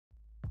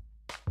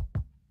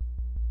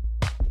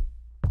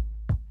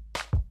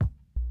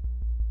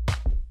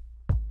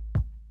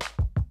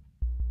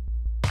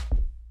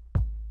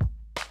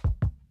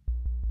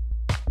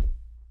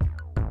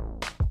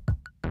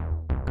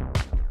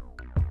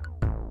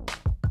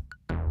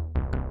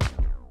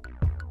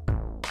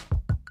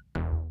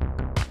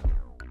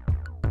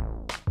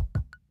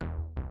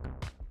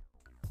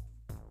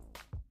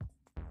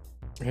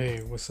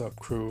Hey, what's up,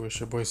 crew? It's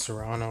your boy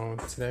Serrano.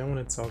 Today I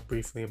want to talk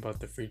briefly about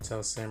the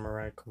Freetel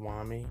Samurai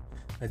Kiwami,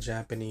 a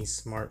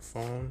Japanese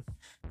smartphone.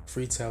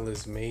 Freetel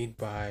is made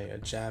by a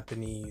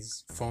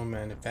Japanese phone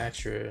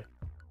manufacturer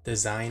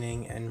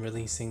designing and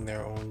releasing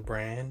their own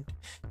brand.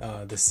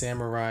 The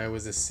Samurai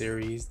was a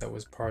series that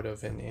was part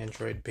of an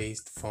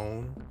Android-based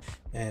phone,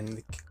 and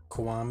the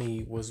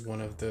Kiwami was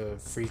one of the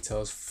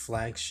Freetel's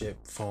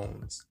flagship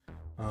phones.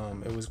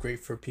 It was great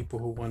for people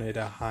who wanted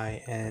a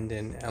high-end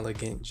and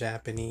elegant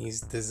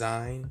Japanese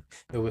design.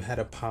 It had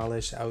a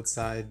polished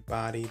outside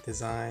body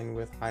design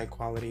with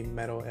high-quality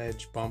metal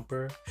edge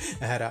bumper. It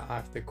had an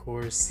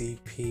Octa-Core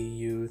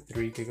CPU,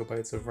 3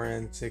 gigabytes of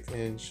RAM,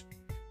 6-inch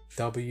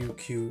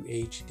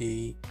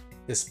WQHD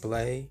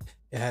display.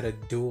 It had a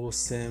dual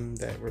SIM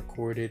that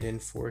recorded in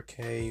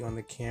 4K on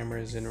the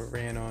cameras and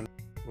ran on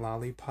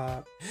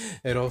Lollipop.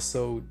 It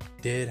also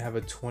did have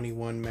a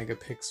 21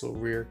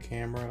 megapixel rear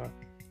camera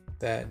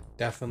that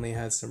definitely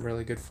had some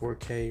really good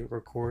 4K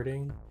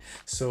recording.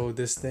 So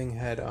this thing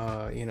had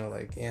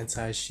like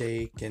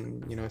anti-shake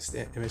and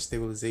image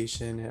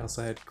stabilization. It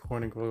also had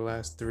Corning Gorilla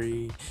Glass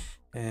 3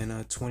 and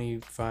a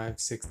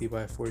 2560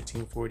 by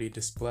 1440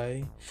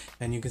 display.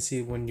 And you can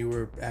see when you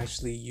were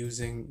actually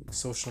using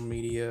social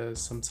media,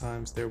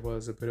 sometimes there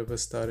was a bit of a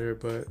stutter,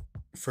 but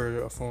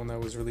for a phone that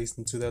was released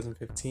in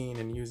 2015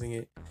 and using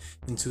it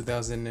in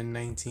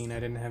 2019, I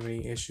didn't have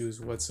any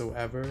issues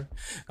whatsoever.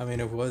 I mean,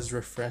 it was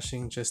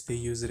refreshing just to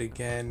use it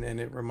again,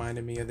 and it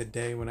reminded me of the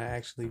day when I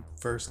actually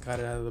first got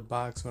it out of the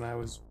box when I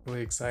was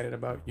really excited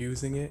about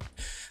using it.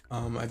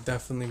 I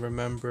definitely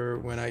remember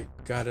when I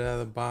got it out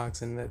of the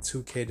box and that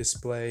 2K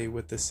display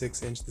with the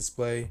 6-inch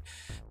display.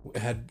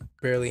 It had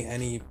barely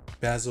any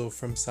bezel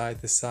from side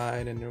to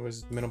side, and there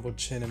was minimal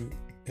chin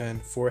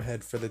and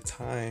forehead for the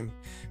time,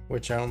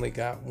 which I only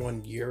got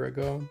 1 year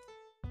ago.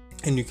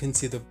 And you can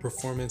see the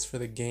performance for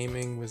the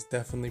gaming was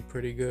definitely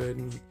pretty good,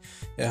 and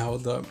it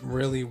held up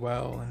really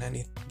well, and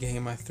any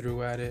game I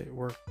threw at it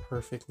worked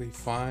perfectly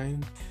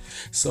fine.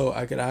 So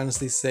I could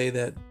honestly say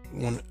that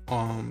when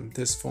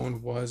this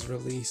phone was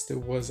released, it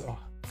was a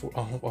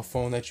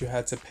phone that you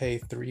had to pay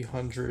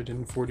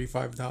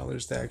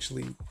 $345 to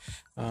actually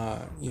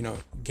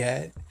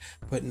get.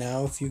 But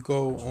now if you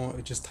go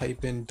on, just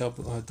type in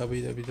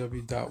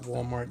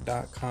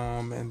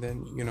www.walmart.com and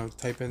then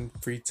type in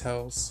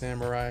Freetel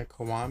Samurai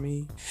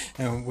Kiwami,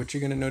 and what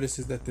you're gonna notice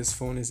is that this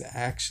phone is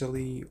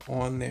actually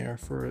on there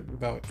for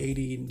about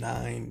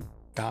 $89,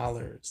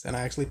 and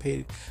I actually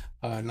paid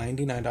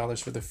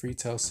 $99 for the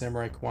Freetel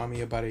Samurai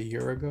Kiwami about a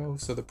year ago,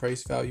 so the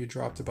price value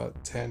dropped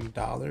about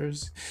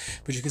 $10.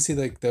 But you can see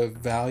like the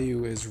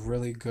value is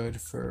really good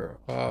for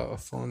a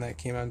phone that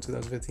came out in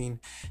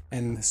 2015,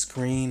 and the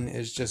screen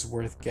is just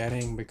worth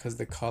getting because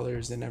the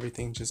colors and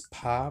everything just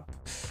pop.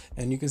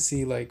 And you can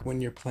see like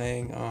when you're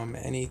playing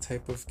any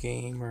type of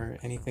game or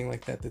anything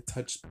like that, the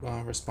touch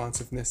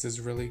responsiveness is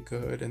really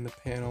good, and the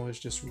panel is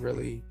just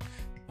really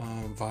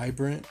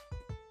vibrant.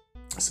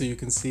 So you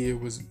can see it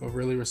was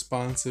really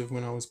responsive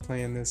when I was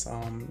playing this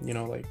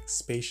like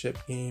spaceship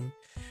game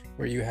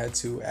where you had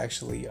to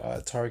actually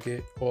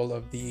target all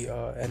of the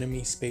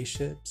enemy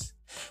spaceships.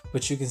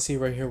 But you can see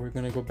right here, we're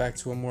going to go back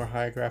to a more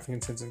high graphic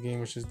intensive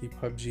game, which is the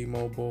PUBG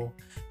Mobile.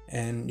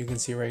 And you can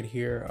see right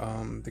here,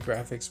 the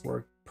graphics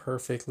work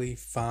perfectly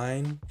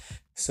fine.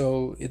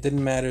 So it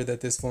didn't matter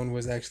that this phone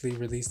was actually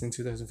released in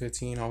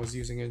 2015. I was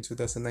using it in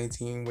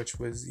 2019, which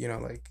was,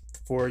 like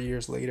 4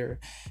 years later.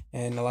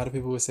 And a lot of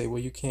people would say,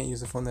 well, you can't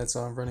use a phone that's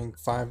running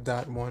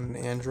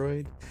 5.1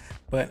 Android.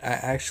 But I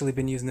actually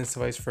been using this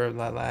device for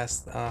the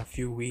last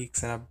few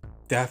weeks, and I've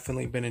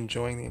definitely been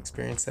enjoying the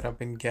experience that I've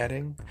been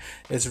getting.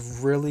 It's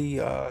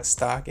really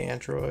stock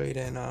Android,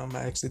 and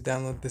I actually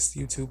downloaded this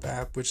YouTube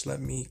app which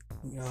let me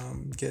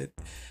get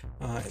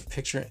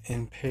picture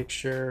in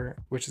picture,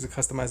 which is a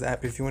customized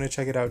app. If you want to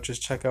check it out,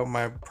 just check out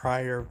my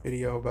prior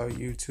video about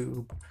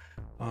YouTube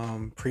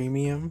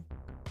Premium.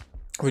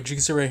 Which you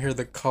can see right here,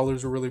 the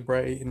colors were really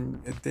bright,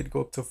 and it did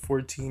go up to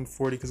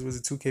 1440 because it was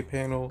a 2K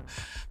panel,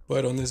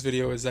 but on this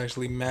video it's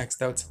actually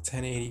maxed out to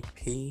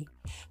 1080p.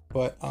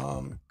 But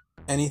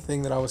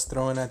anything that I was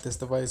throwing at this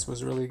device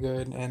was really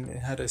good, and it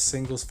had a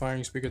singles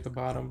firing speaker at the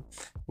bottom,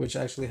 which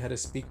actually had a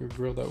speaker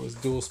grill that was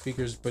dual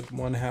speakers, but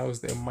one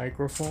housed a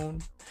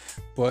microphone.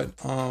 But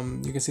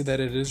you can see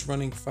that it is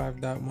running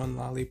 5.1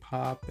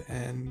 Lollipop,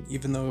 and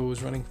even though it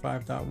was running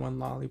 5.1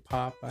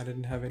 Lollipop, I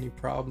didn't have any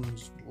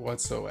problems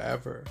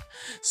whatsoever.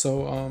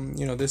 So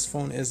this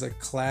phone is a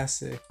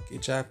classic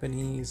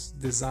Japanese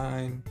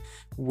design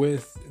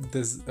with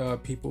this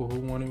people who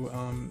want to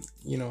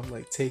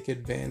like take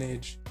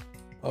advantage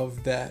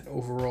of that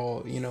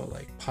overall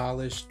like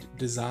polished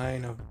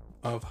design of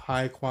of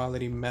high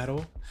quality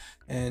metal,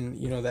 and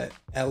that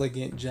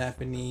elegant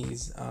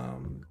Japanese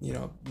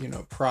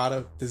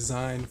product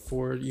designed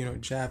for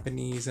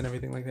Japanese and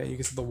everything like that. You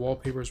can see the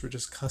wallpapers were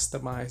just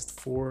customized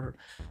for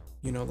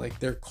like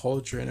their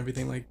culture and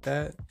everything like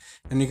that.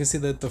 And you can see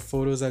that the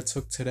photos I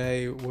took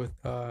today with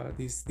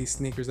these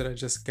sneakers that I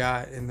just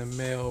got in the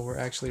mail were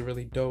actually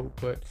really dope.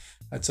 But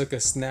I took a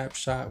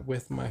snapshot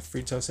with my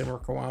Freetel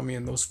Samurai Kiwami,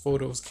 and those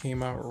photos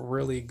came out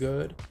really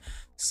good.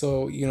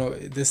 So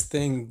this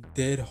thing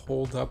did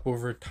hold up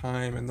over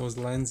time, and those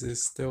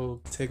lenses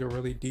still take a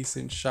really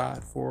decent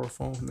shot for a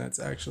phone that's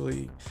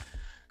actually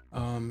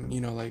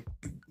like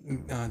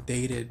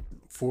dated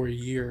for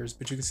years.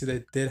 But you can see that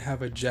it did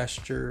have a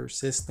gesture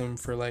system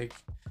for like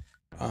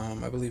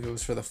I believe it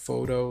was for the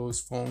photos,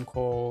 phone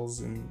calls,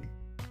 and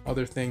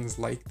other things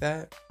like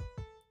that.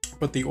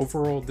 But the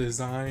overall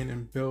design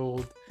and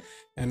build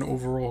and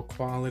overall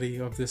quality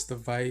of this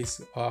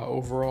device,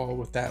 overall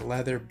with that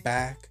leather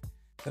back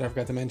that I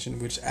forgot to mention,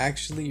 which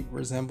actually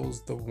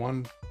resembles the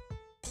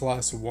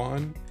OnePlus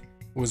One,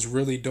 was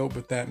really dope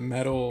with that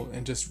metal,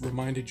 and just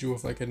reminded you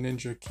of like a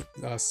ninja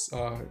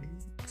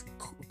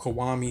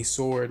Kiwami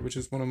sword, which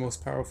is one of the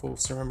most powerful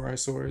samurai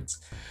swords.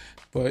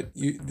 But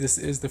this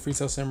is the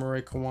Freetel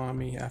Samurai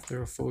Kiwami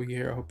after a full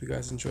year. I hope you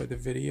guys enjoyed the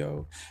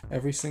video.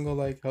 Every single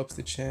like helps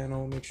the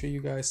channel. Make sure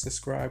you guys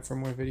subscribe for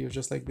more videos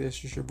just like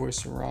this. It's your boy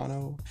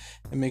Serrano,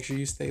 and make sure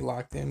you stay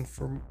locked in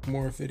for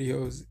more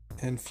videos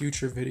and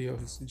future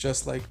videos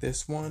just like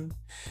this one.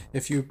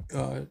 If you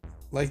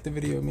like the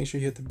video, make sure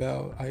you hit the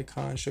bell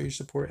icon, show your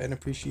support and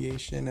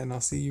appreciation, and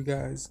I'll see you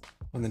guys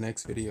on the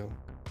next video.